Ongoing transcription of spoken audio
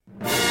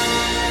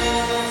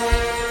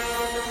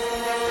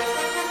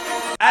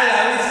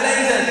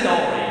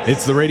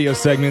It's the radio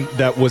segment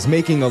that was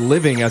making a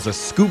living as a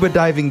scuba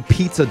diving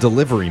pizza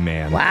delivery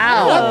man.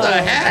 Wow. What the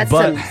heck? That's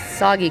But- some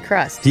soggy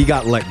crust. He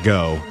got let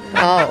go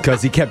Oh.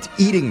 because he kept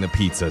eating the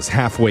pizzas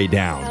halfway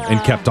down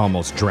and kept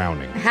almost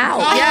drowning. How?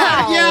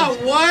 Yeah,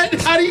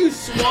 what? How do you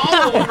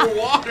swallow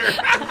underwater?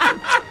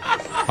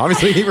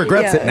 Obviously, he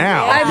regrets it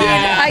now. I mean,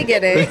 I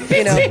get it.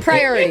 You know,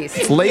 priorities.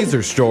 It's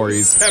Laser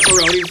Stories,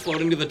 Pepperonis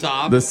floating to the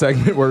top. the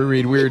segment where we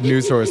read weird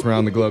news stories from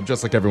around the globe,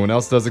 just like everyone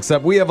else does,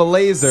 except we have a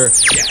laser.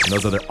 And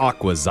those other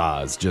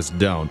Aquazaz just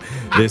don't.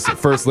 This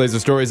first laser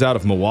story is out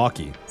of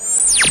Milwaukee.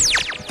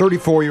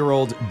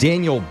 34-year-old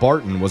Daniel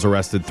Barton was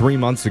arrested 3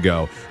 months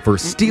ago for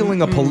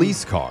stealing a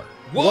police car.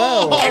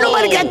 Whoa! Ain't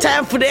nobody got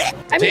time for that.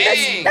 I mean,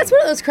 Dang. that's one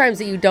of those crimes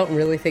that you don't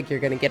really think you're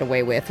going to get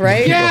away with,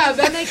 right? Yeah,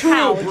 that's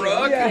true,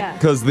 Brooke.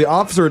 Because the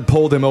officer had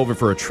pulled him over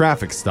for a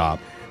traffic stop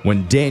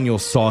when Daniel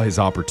saw his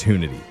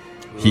opportunity.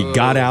 He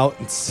got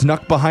out,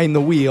 snuck behind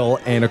the wheel,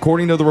 and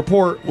according to the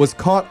report, was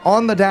caught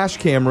on the dash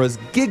cameras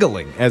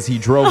giggling as he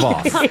drove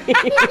off.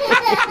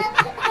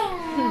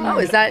 Oh,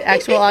 is that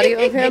actual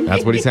audio of him?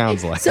 That's what he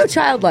sounds like. So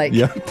childlike.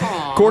 Yeah.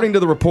 According to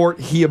the report,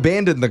 he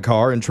abandoned the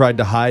car and tried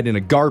to hide in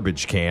a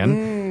garbage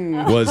can.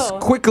 Was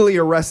quickly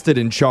arrested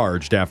and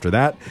charged after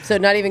that. So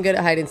not even good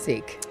at hide and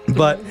seek.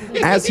 But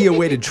as he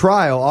awaited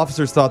trial,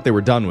 officers thought they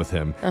were done with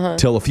him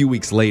till a few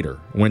weeks later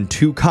when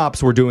two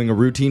cops were doing a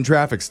routine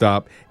traffic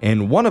stop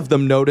and one of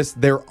them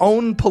noticed their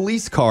own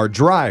police car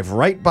drive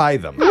right by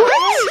them.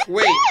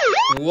 Wait,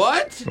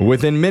 what?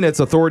 Within minutes,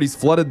 authorities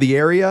flooded the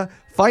area,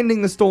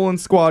 finding the stolen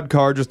squad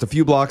car just a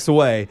few blocks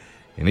away.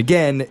 And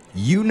again,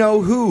 you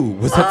know who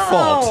was at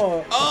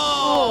fault.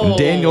 Oh! And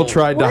Daniel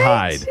tried to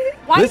hide.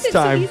 Why this is it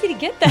time, so easy to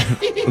get that?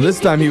 This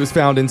time he was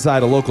found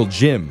inside a local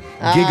gym,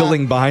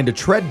 giggling behind a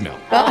treadmill.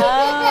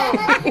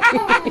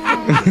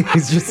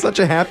 He's just such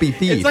a happy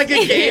thief. It's like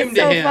a game It's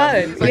to so him. fun.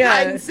 It's like Yeah.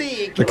 hide and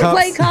seek. the We're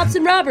playing cops, cops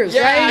and robbers,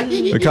 Yeah. right?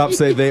 the cops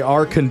say they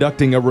are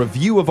conducting a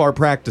review of our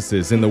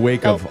practices in the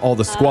wake of all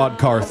the squad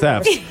car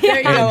thefts. There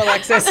you go,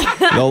 Alexis.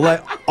 They'll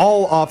let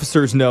all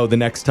officers know the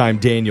next time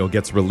Daniel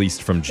gets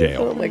released from Oh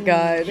jail. my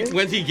God.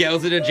 Once he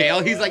goes into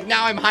jail, he's like,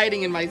 now I'm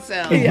hiding in my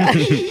cell.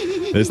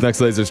 This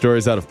next laser story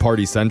is out of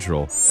Party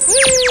Central.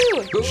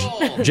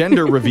 Cool.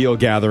 Gender reveal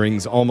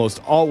gatherings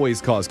almost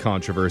always cause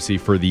controversy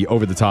for the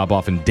over-the-top,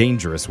 often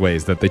dangerous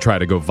ways that they try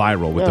to go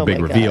viral with the Oh big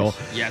my reveal. gosh.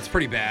 Yeah, it's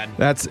pretty bad.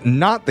 That's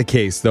not the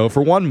case, though,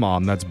 for one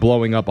mom that's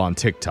blowing up on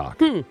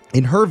TikTok.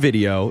 In her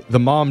video, the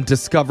mom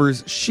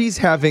discovers she's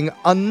having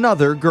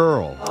another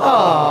girl.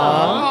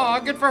 Oh,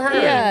 good for her.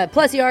 Yeah,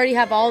 plus you already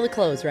have all the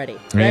clothes ready,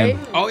 Man.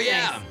 right? Oh,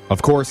 yeah.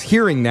 Of course,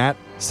 hearing that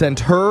sent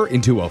her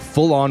into a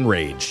full-on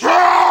rage.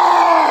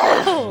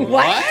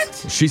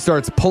 What? She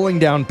starts pulling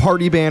down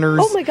party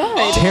banners, Oh my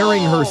God.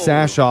 tearing her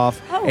sash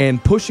off,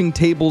 and pushing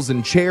tables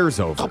and chairs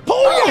over.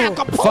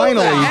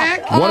 Finally,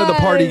 heck? one of the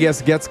party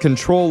guests gets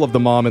control of the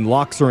mom and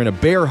locks her in a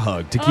bear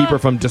hug to keep her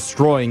from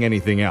destroying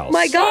anything else.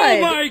 My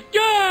God.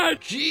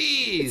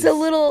 Jeez. It's a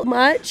little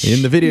much.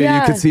 In the video,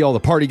 Yeah. you can see all the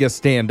party guests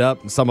stand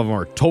up. Some of them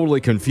are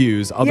totally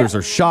confused. Others Yeah.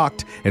 are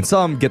shocked. And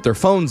some get their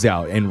phones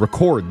out and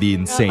record the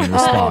insane Oh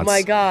response.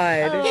 my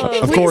God.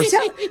 Of course,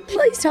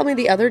 Please tell me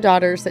the other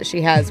daughters that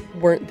she has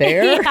weren't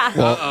there.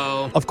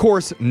 Uh-oh. of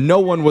course, no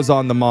one was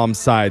on the mom's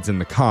sides in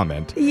the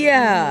comment.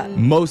 Yeah.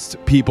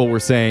 Most people were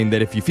saying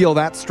that if you feel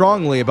that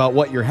strongly about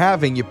what you're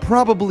having, you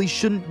probably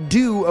shouldn't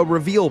do a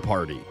reveal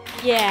party.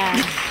 Yeah.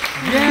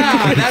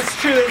 Yeah, that's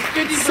true.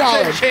 There's 50%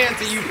 Solid. chance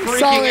of you freaking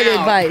Solid out.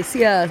 advice.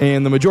 Yeah.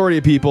 And the majority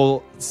of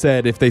people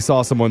said if they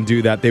saw someone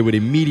do that, they would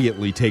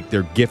immediately take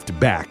their gift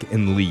back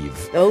and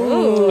leave.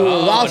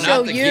 Oh, I'll not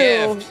show the you.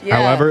 gift. Yeah.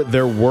 However,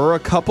 there were a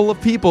couple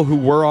of people who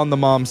were on the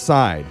mom's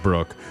side,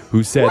 Brooke,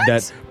 who said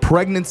that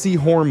pregnancy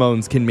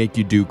hormones can make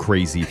you do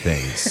crazy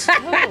things.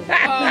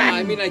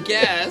 I mean, I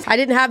guess. I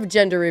didn't have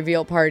gender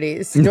reveal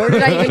parties, nor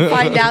did I even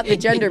find out the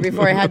gender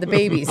before I had the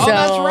baby. So, Oh,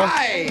 that's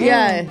right.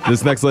 Yeah.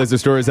 This next laser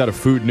story is out of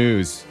Food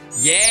News.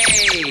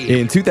 Yay.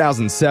 In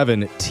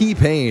 2007,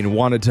 T-Pain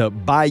wanted to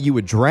buy you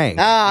a drink,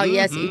 Oh,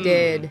 yes, he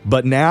did.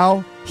 but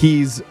now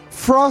he's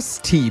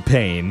Frosty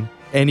Pain,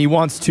 and he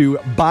wants to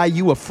buy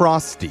you a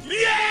Frosty.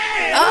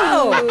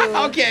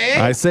 Oh. Okay.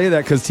 I say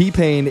that because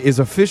T-Pain is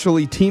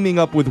officially teaming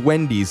up with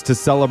Wendy's to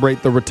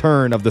celebrate the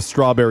return of the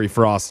Strawberry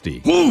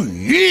Frosty.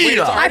 Wait, it's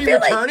already feel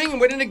like- returning?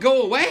 When did it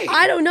go away?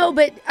 I don't know,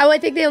 but I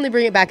think they only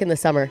bring it back in the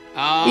summer.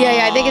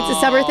 Yeah, I think it's a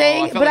summer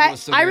thing. I felt But like it was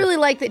still I there. really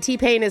like that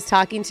T-Pain is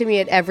talking to me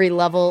at every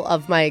level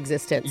of my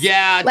existence.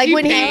 Yeah, Like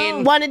when he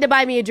T-Pain. wanted to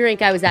buy me a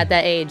drink, I was at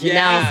that age. And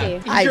Yeah.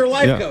 now He's your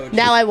life Yeah. coach.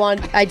 now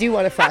I do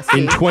want a Frosty.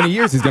 In 20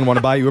 years, he's going to want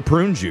to buy you a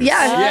prune juice.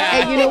 Yeah. Yeah.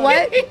 And you know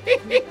what?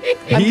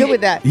 I'm good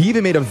with that. He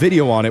even made a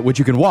video on it, which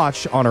you can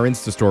watch on our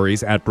Insta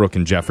stories at Brooke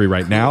and Jeffrey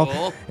right now.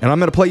 Cool. And I'm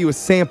going to play you a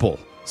sample.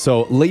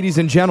 So, ladies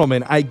and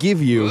gentlemen, I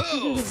give you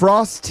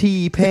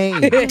Frosty Pain.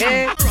 I'ma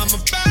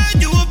buy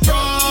you a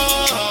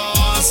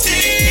Frosty.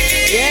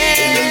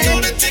 Yeah.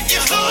 I'm gonna take you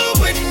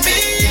home with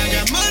me. I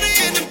got money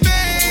in the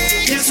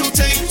bank. Yes, we'll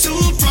take 2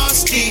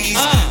 Frosties.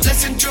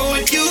 Let's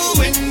enjoy you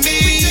and me.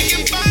 We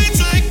taking bites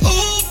like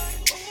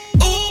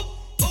ooh, ooh,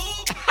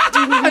 ooh.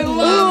 I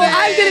love it.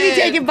 I'm going to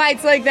be taking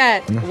nights like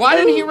that. Why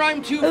didn't he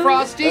rhyme two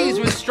Frosties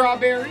with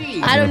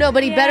strawberry? I don't know,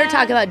 but he better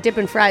talk about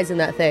dipping fries in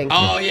that thing.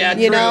 Oh, yeah,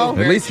 You true. know?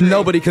 At least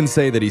nobody can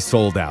say that he's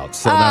sold out,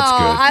 so that's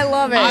good. I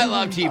love it. I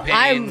love T-Pain.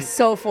 I'm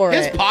so for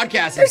His it.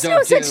 podcast is There's dope,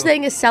 no such too.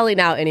 thing as selling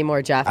out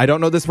anymore, Jeff. I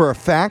don't know this for a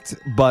fact,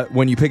 but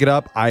when you pick it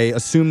up, I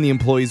assume the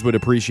employees would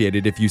appreciate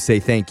it if you say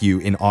thank you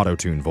in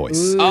auto-tune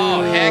voice.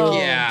 Oh, heck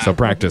yeah. So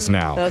practice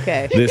now.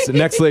 Okay. This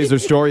next laser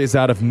story is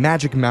out of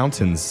Magic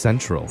Mountains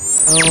Central.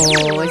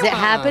 Oh, is it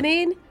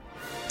happening?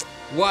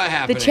 What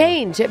happened? The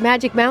change at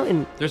Magic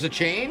Mountain. There's a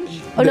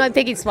change? Oh, no, I'm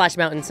thinking Splash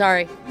Mountain.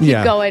 Sorry.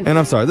 Keep going. And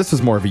I'm sorry, this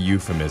is more of a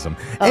euphemism.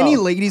 Oh. Any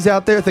ladies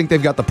out there think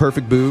they've got the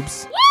perfect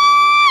boobs?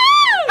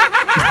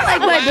 I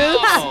like my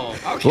boobs. Wow.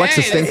 Okay.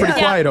 Alexa's staying pretty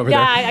quiet over there.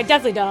 I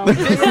definitely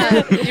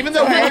don't. Even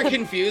though we are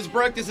confused,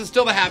 Brooke, this is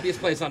still the happiest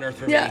place on earth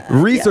for me. Yeah.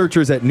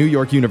 Researchers at New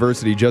York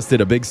University just did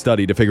a big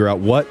study to figure out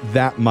what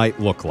that might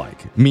look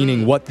like,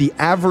 meaning what the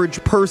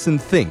average person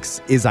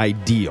thinks is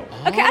ideal.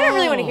 Okay, I don't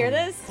really want to hear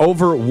this.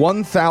 Over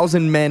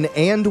 1,000 men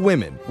and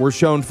women were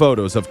shown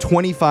photos of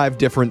 25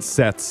 different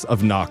sets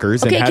of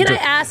knockers. Okay, and had can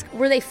to, I ask,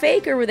 were they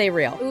fake or were they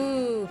real?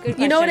 Ooh, good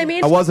You know what I question.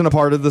 mean? I wasn't a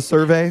part of the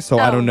survey, so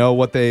I don't know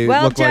what they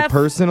Well, look Jeff, like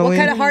personally. what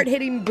kind of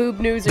hard-hitting boob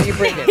news are you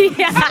bringing?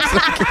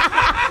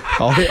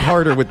 I'll hit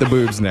harder with the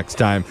boobs next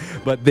time.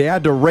 But they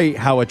had to rate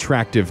how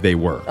attractive they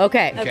were.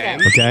 Okay. Okay.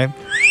 Okay?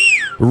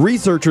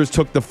 Researchers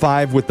took the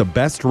 5 with the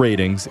best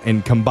ratings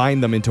and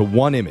combined them into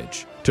one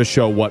image to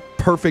show what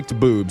perfect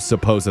boobs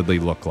supposedly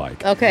look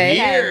like. Okay.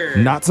 Weird.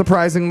 Not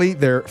surprisingly,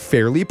 they're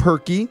fairly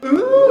perky,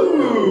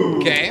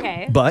 Okay.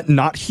 Okay. but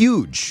not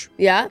huge.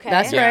 Yeah, Okay.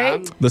 that's Yeah.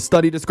 right. The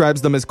study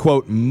describes them as,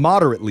 quote,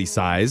 moderately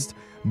sized.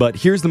 But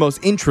here's the most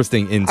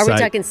interesting Are insight. we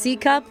talking C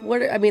cup?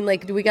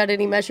 Do we got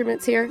any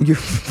measurements here? You're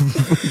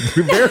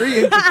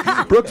very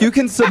Brooke, you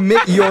can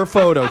submit your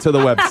photo to the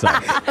website.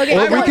 Okay,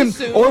 or I we want can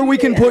to. or we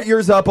can put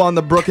yours up on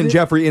the Brooke and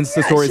Jeffrey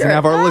Insta stories sure. and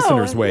have our Oh,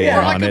 listeners weigh in Or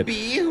on like a it.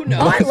 bee, who Oh,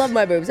 knows? I love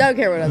my boobs. I don't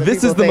care what other This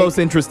people is the think. most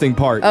interesting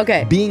part.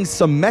 Okay. Being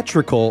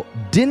symmetrical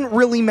didn't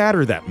really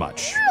matter that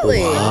much.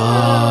 Really?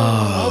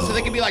 Oh, so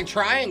they could be like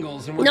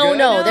triangles and we're No, good?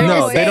 no, they're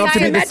No, the they same. don't have to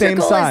be the same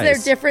Symmetrical is they're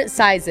size. different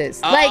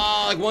sizes.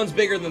 Like one's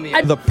bigger than the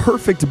other. The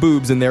perfect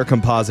boobs in their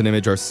composite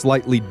image are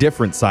slightly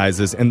different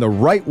sizes, and the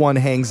right one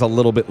hangs a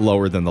little bit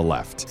lower than the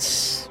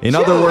left. In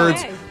other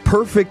words, Okay.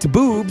 perfect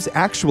boobs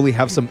actually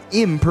have some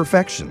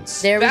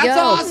imperfections. there we That's go.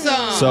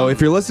 awesome. So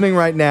if you're listening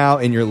right now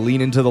and you're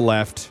leaning to the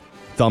left,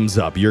 thumbs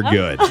up, you're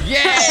good.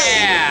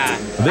 Yeah.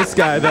 This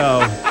guy,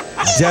 though,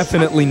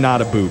 definitely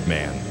not a boob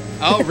man.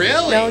 Oh,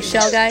 really? No,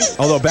 shell guy?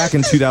 Although back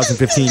in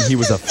 2015, he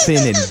was a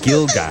fin and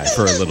gill guy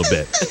for a little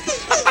bit.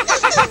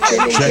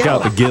 Check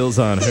out the gills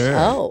on her.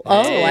 Oh,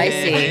 I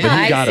see. But he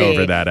I got see.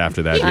 over that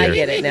after that I year.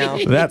 get it now.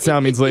 That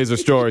Sound Means Laser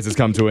Stories has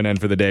come to an end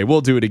for the day.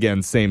 We'll do it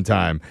again same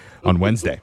time on Wednesday.